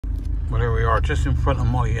Well, there we are, just in front of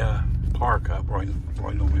my park up, where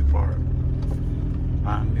I normally park.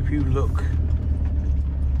 And if you look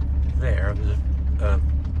there, there's a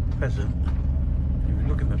pheasant. If you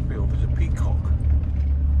look in the field, there's a peacock.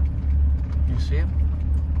 You see him?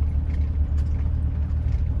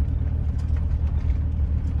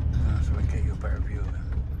 So we can get you a better view of him.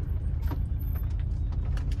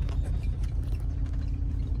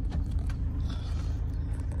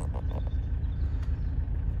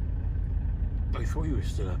 I thought you were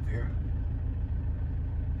still up here.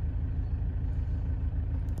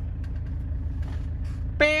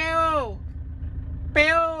 Bill!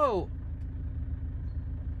 Bill!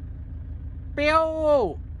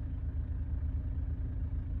 Bill!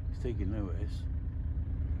 He's taking notice.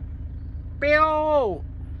 Bill!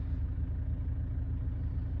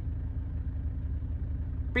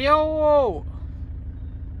 Bill!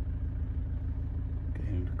 Get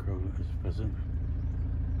him to crow like a pheasant.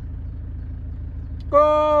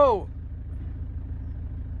 Go!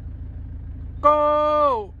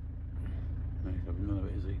 Go! No, he's having none of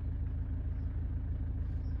it, is he?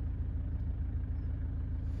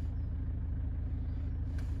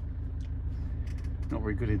 Not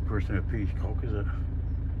very good impersonating a peacock, is it?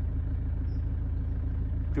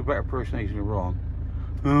 Do a better impersonation of wrong.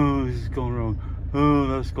 Oh, this has gone wrong. Oh,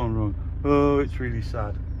 that's gone wrong. Oh, it's really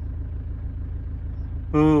sad.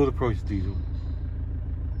 Oh, the price of diesel.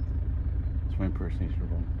 That's my impersonation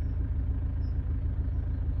of wrong.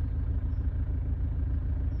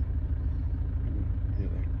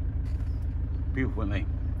 Beautiful, isn't they?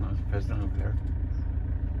 That's a pheasant over there.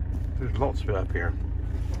 There's lots of it up here.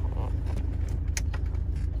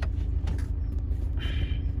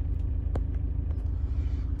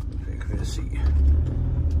 Take a seat.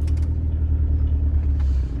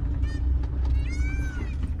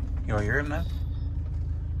 You all hear him now?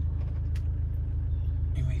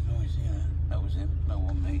 He made noise, yeah. That was him. No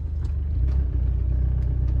one made.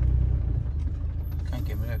 Can't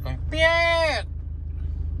get me that going. Beer!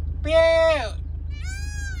 Beer!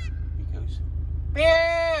 He goes.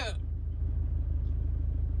 Beer!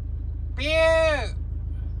 Beer!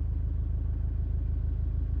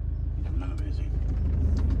 He doesn't know, is he?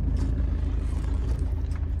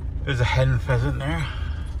 There's a hen pheasant there.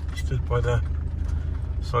 He stood by the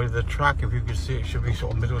side of the track. If you can see, it should be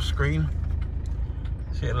sort of middle screen.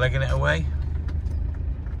 See it legging it away.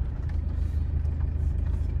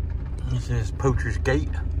 This is Poacher's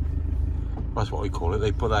Gate. That's what we call it.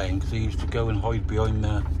 They put that in because they used to go and hide behind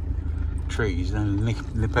the trees and then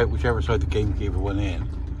nip out whichever side the gamekeeper went in.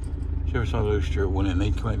 Whichever side of the Stewart went in,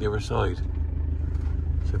 they'd come out the other side.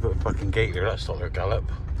 So they put a fucking gate there, that stopped their gallop.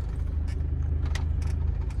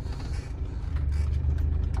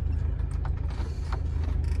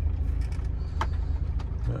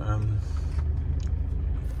 But,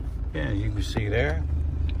 yeah, you can see there,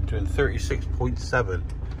 doing 36.7.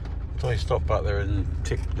 So I stopped back there and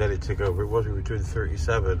let it tick over. We were doing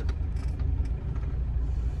 37.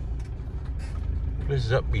 This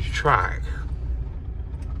is up Beach track.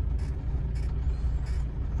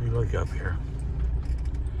 We like it up here.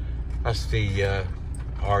 That's the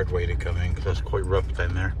hard way to come in because that's quite rough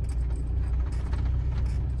down there.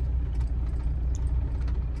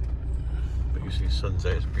 But you see the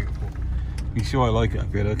sunset, it's beautiful. You see why I like it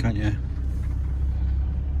up here though, can't you?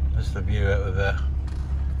 That's the view out of the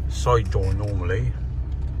side door normally.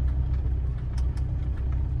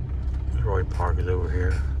 The right park is over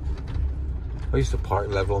here. I used to park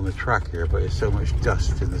level on the track here, but it's so much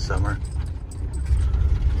dust in the summer.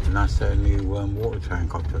 And that's their new water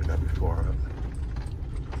tank. I've told that before.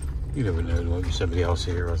 You never know, there might be somebody else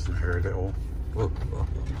here who hasn't heard it all. Whoa, whoa.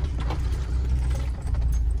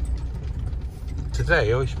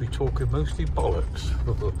 Today I should be talking mostly bollocks.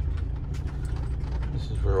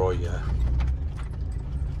 This is where I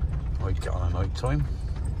get on at night time.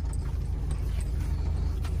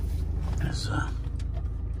 There's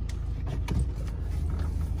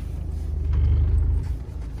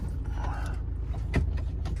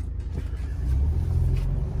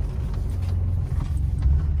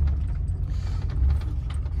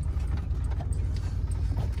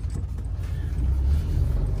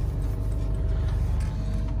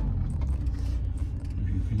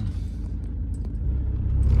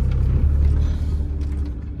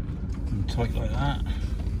tight like that,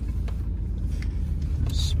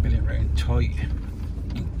 spin it round tight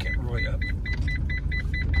and get right up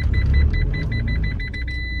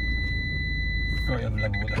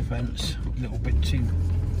level with the fence. A little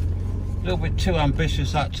bit too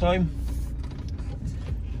ambitious that time,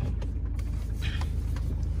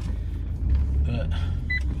 but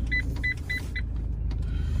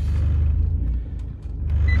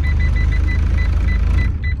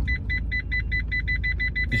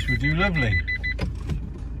do lovely.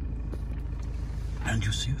 And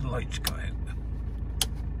you'll see the lights go out.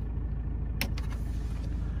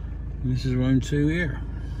 And this is round 2 here.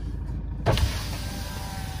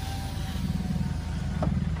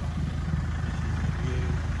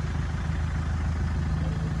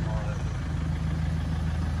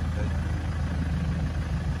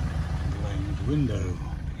 Window,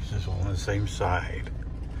 because it's all on the same side.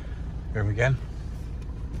 Here we go.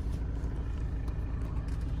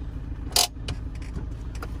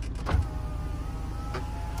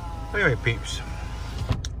 Anyway, peeps,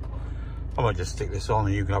 I might just stick this on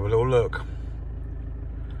and you can have a little look.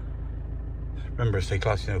 Remember, stay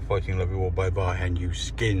classy, no fighting, love you all, bye bye, and use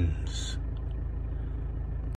skins.